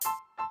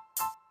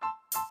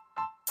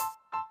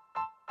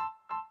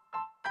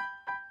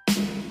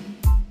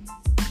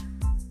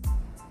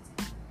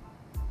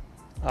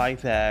Hi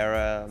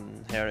there,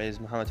 here is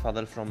Mohammed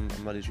Fadel from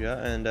Malaysia,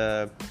 and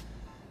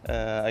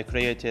I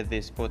created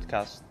this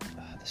podcast,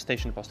 the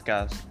station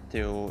podcast,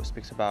 to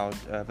speak about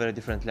very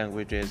different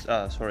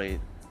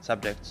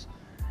subjects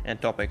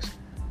and topics,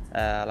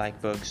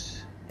 like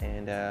books.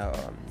 And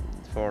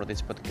for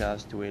this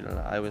podcast,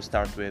 I will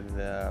start with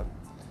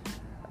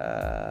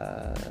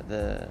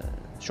the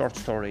short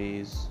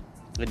stories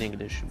in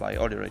English by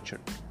Olly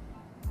Richards.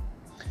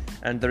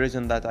 And the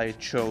reason that I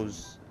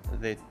chose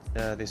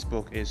this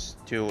book is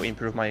to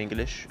improve my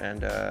English,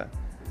 and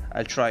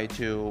I'll try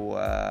to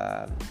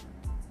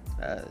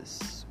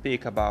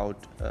speak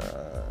about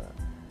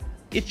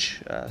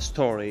each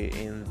story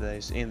in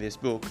this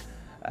book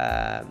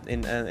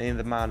in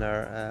the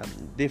manner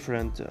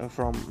different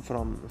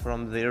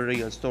from the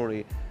real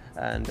story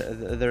and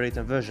the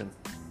written version,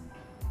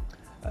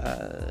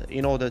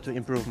 in order to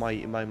improve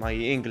my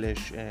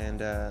English and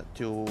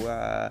to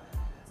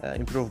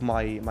improve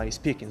my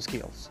speaking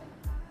skills.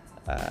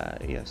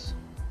 Yes.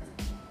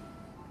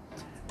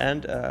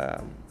 And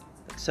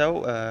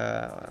so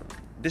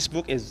this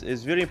book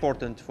is very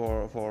important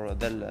for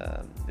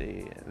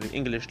the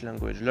English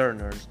language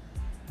learners.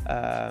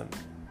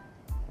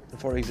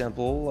 For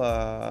example,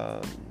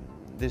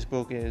 this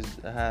book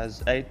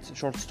has 8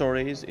 short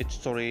stories. Each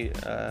story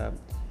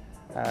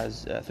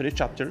has 3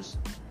 chapters,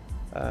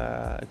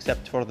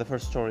 except for the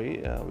first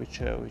story, which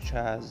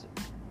has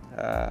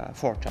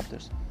 4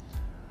 chapters.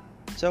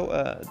 So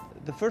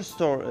the first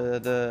story,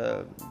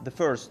 the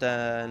first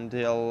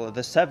until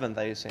the 7th,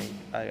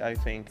 I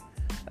think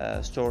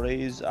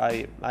stories,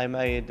 I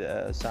made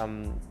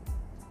some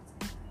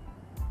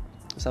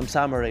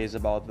summaries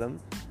about them,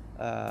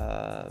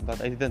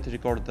 but I didn't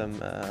record them,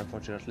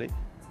 unfortunately.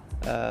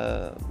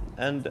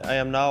 And I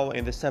am now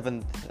in the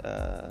 7th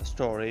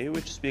story,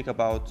 which speak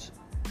about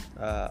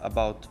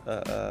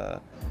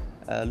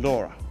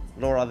Lora,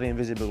 the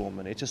Invisible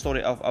Woman. It's a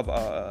story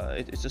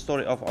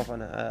of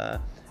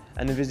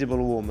an invisible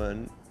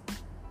woman.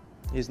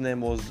 His name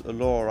was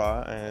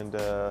Lora, and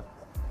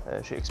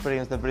she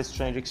experienced a very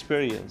strange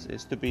experience.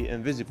 Is to be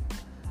invisible.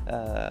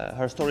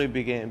 Her story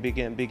began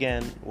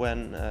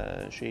when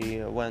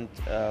she went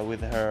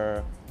with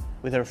her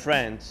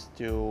friends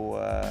to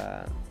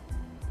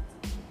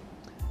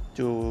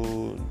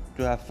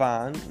have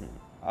fun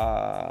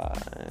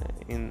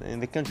in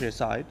the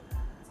countryside,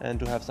 and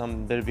to have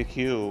some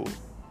barbecue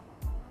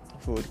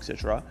food,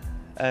 etc.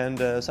 And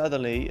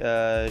suddenly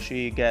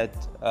she get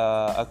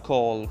a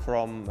call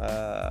from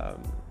her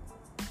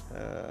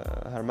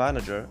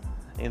manager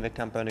in the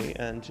company,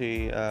 and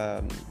she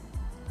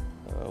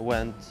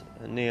went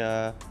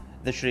near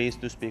the trees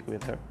to speak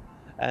with her.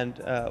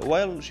 And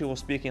while she was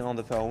speaking on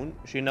the phone,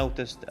 she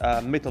noticed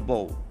a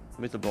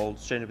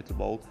strange metal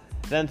ball.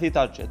 Then she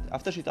touched it.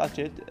 After she touched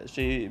it,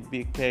 she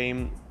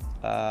became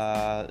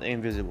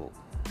invisible,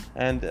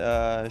 and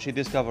she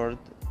discovered.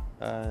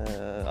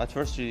 At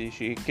first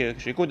she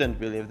couldn't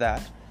believe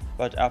that,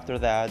 but after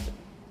that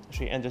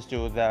she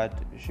understood that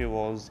she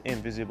was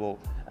invisible,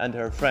 and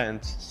her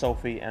friends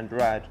Sophie and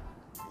Rad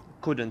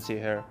couldn't see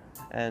her,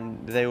 and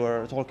they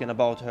were talking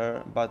about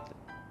her, but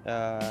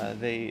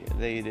they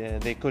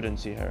couldn't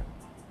see her.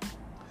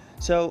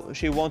 So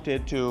she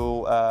wanted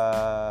to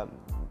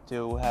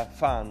have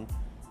fun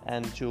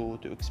and to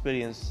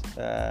experience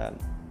a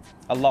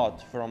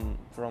lot from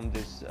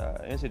this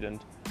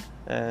incident,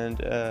 and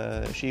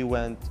she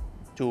went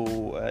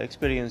to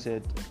experience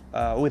it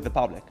with the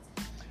public.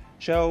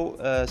 So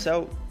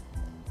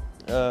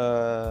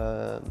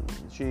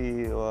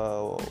she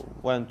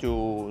went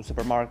to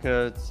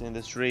supermarkets in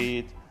the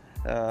street.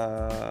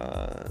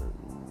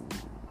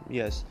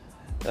 Yes,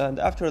 and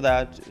after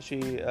that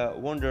she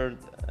wondered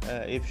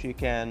if she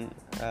can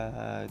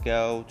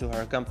go to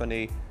her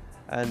company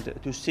and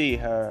to see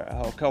her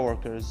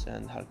coworkers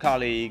and her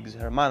colleagues,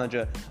 her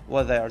manager,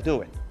 what they are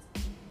doing.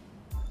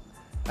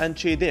 And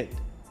she did.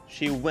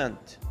 She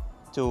went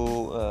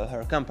to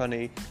her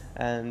company,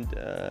 and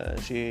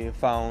she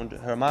found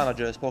her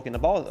manager speaking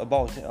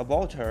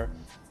about her.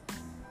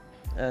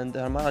 And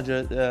her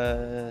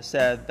manager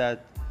said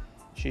that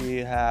she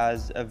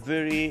has a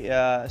very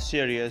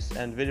serious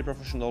and very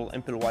professional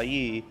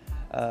employee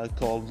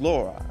called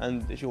Lora,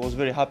 and she was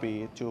very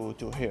happy to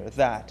hear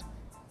that.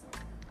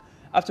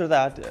 After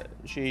that,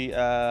 she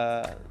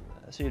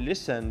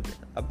listened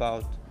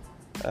about.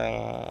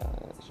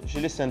 She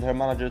listened her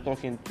manager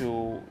talking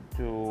to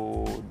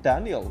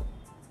Daniel,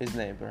 his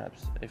name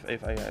perhaps, if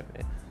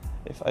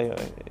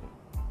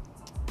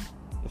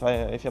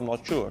I'm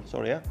not sure.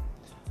 Sorry, yeah.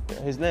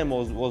 His name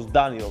was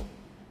Daniel.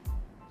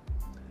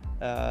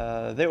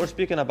 They were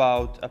speaking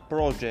about a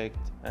project,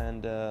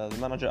 and the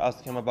manager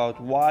asked him about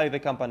why the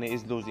company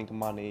is losing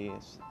money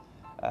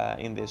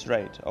in this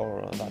rate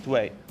or that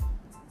way.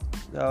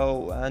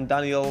 So, and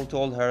Daniel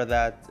told her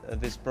that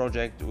this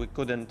project, we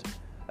couldn't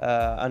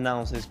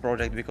announce this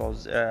project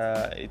because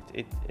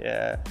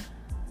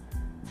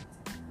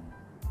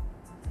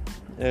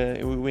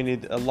we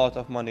need a lot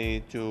of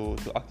money to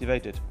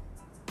activate it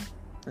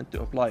and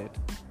to apply it.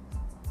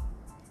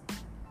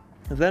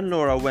 Then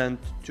Lora went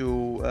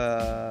to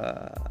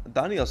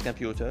Daniel's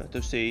computer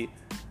to see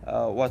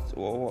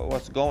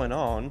what's going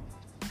on,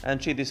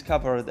 and she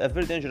discovered a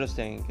very dangerous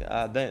thing.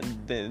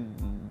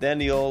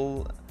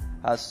 Daniel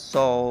has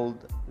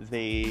sold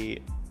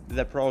the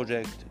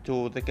project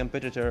to the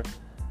competitor.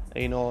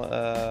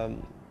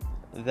 Then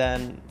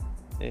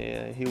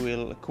he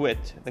will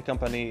quit the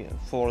company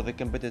for the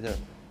competitor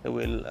who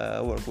will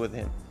work with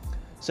him.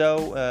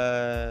 So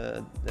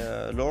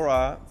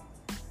Lora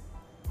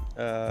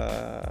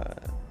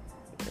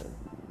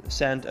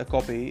sent a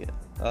copy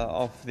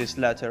of this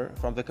letter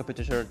from the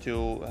competitor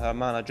to her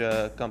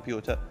manager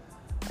computer,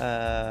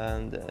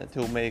 and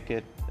to make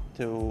it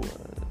to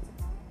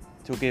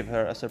give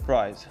her a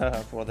surprise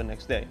for the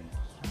next day.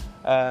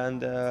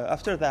 And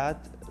after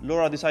that,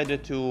 Lora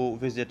decided to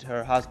visit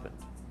her husband.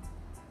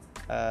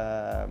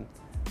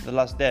 The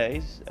last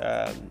days,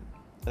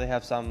 they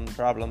have some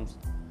problems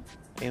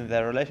in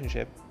their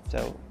relationship.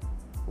 So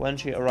when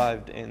she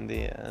arrived in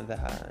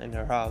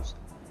her house,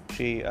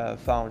 she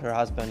found her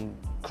husband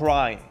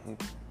crying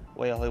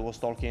while he was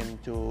talking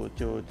to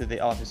the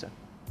officer.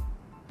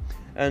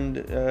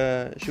 And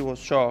she was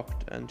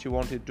shocked, and she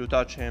wanted to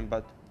touch him,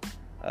 but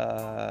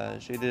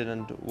she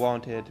didn't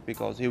want it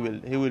because he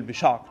will be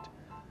shocked,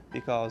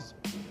 because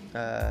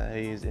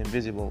he is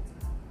invisible,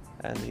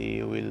 and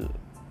he will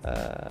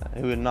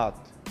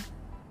not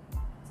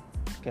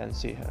can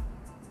see her.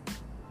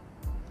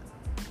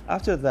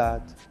 After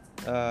that,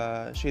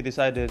 she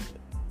decided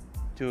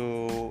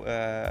to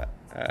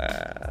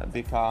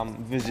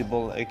become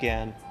visible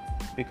again,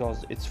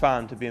 because it's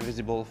fun to be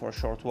invisible for a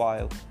short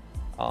while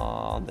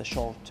on the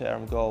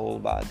short-term goal,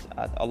 but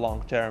at a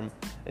long term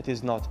it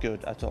is not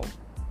good at all.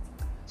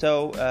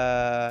 So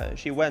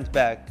she went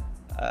back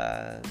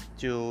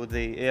to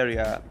the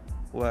area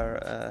where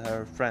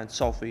her friends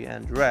Sophie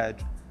and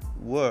Reg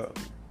were,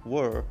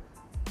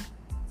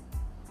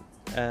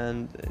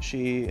 and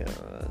she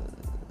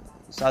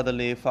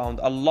suddenly found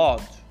a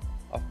lot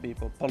of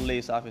people,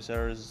 police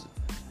officers,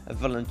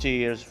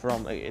 volunteers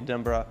from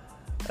Edinburgh,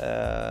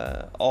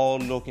 all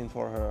looking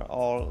for her,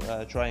 all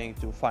trying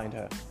to find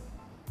her.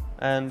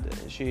 And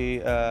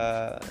she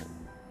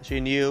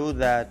knew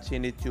that she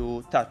needed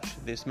to touch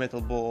this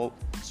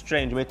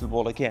strange metal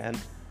ball again,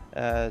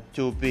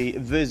 to be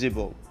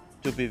visible.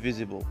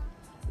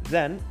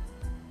 Then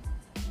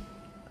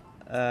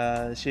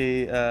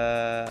she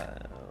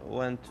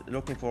went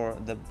looking for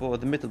the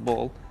metal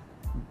ball,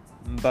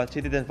 but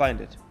she didn't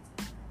find it.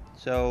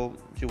 So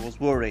she was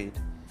worried.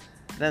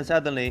 Then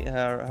suddenly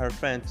her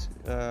friends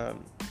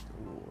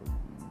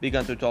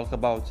began to talk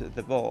about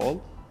the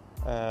ball,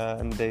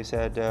 and they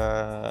said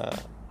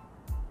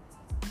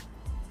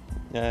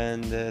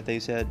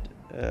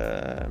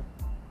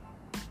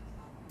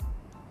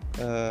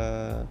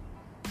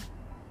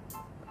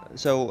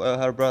so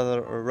her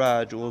brother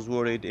Raj was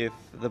worried if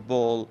the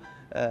ball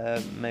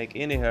make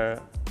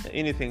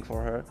anything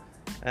for her,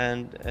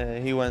 and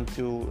he went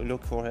to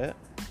look for her.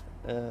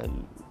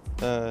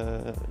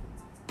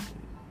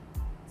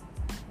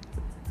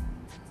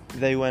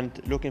 They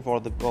went looking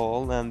for the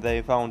ball, and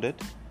they found it,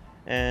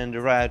 and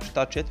Raj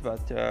touched it,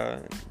 but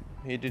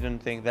he didn't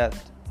think that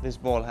this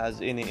ball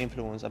has any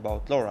influence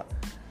about Lora,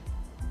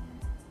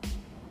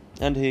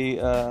 and he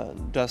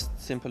just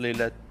simply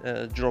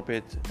drop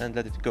it and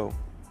let it go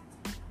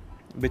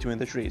between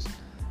the trees.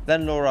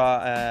 Then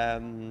Lora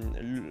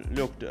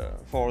looked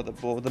for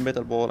the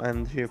metal ball,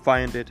 and she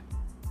found it,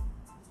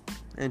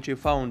 and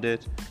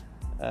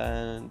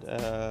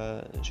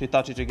she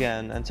touched it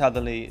again, and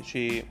suddenly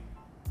she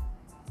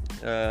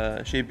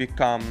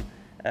become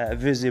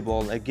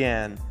visible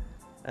again,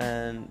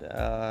 and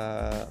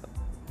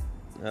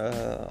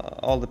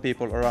all the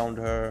people around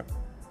her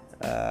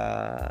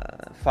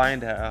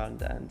find her,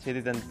 and she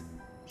didn't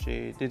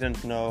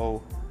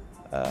know,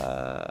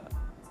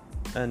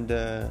 and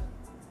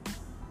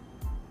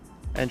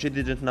she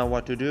didn't know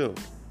what to do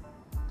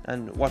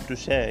and what to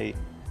say.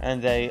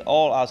 And they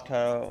all asked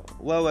her,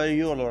 "Where were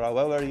you, Lora?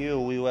 Where were you?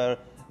 We were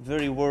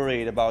very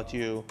worried about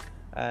you."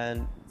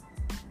 And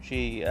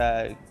she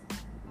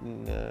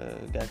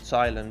got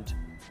silent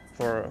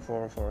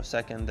for a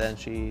second. Then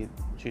she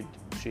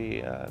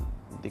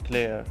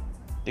declared,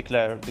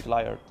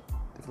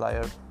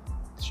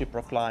 she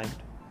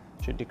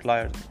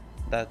declared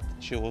that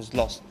she was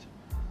lost,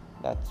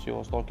 that she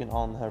was talking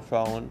on her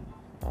phone,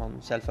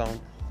 on cell phone,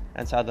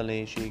 and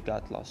suddenly she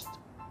got lost.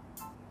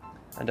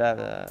 And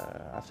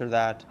after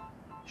that,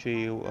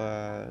 she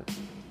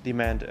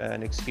demanded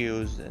an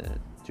excuse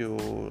to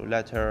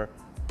let her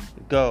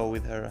go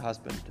with her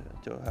husband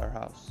to her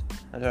house.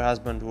 And her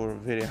husband were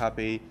very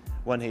happy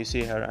when he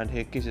see her, and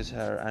he kisses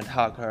her and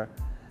hug her.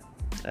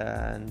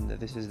 And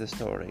this is the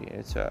story.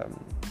 It's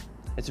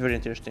very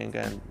interesting,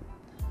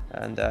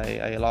 and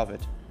I love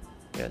it.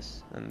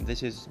 Yes, and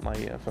this is my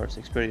first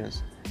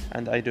experience,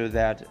 and I do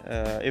that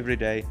every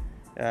day.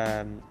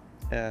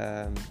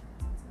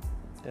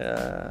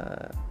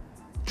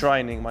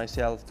 Training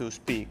myself to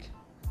speak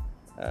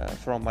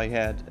from my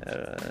head,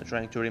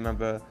 trying to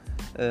remember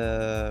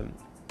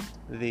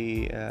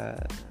the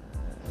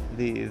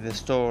the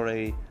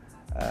story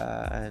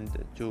and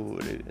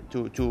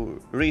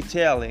to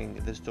retelling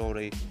the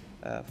story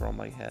from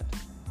my head.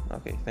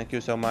 Okay, thank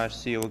you so much.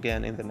 See you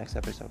again in the next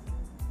episode.